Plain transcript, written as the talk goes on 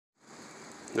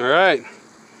All right.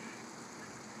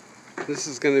 This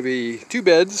is going to be 2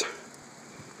 beds,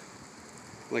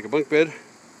 like a bunk bed.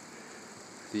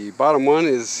 The bottom one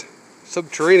is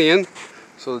subterranean,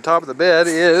 so the top of the bed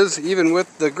is even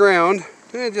with the ground,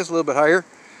 just a little bit higher.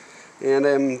 And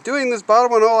I'm doing this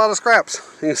bottom one all out of scraps.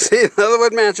 You can see the other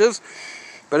wood matches,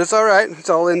 but it's all right. It's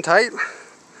all in tight.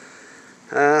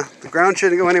 The ground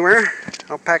shouldn't go anywhere.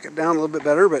 I'll pack it down a little bit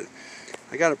better, but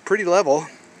I got it pretty level.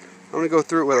 I'm going to go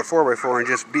through it with a 4x4 and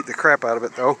just beat the crap out of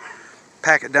it though.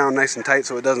 Pack it down nice and tight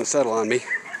so it doesn't settle on me.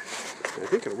 I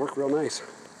think it'll work real nice.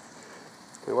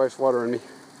 My wife's watering me.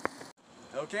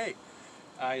 Okay,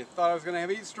 I thought I was going to have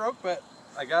heat stroke, but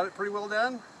I got it pretty well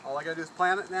done. All I got to do is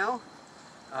plant it now.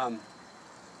 So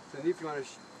if you want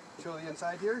to show the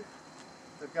inside here,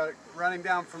 I've got it running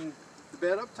down from the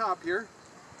bed up top here,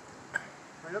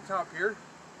 right up top here,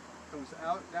 comes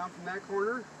out down from that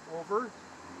corner, over,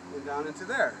 and down into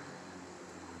there.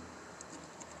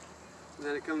 And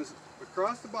then it comes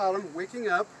across the bottom, wicking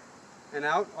up, and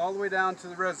out all the way down to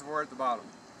the reservoir at the bottom.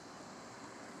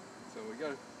 So we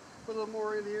got to put a little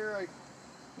more in here. I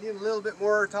need a little bit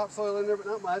more topsoil in there, but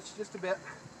not much, just a bit.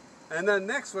 And then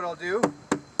next what I'll do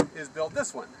is build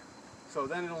this one. So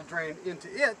then it'll drain into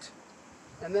it,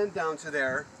 and then down to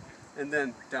there, and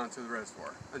then down to the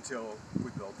reservoir until we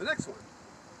build the next one.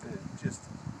 And just,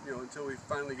 until we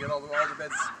finally get all the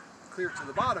beds clear to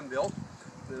the bottom built,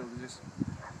 then it'll just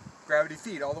gravity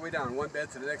feed all the way down, one bed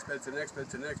to the next bed to the next bed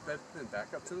to the next bed, and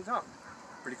back up to the top.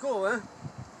 Pretty cool, huh?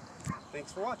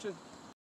 Thanks for watching.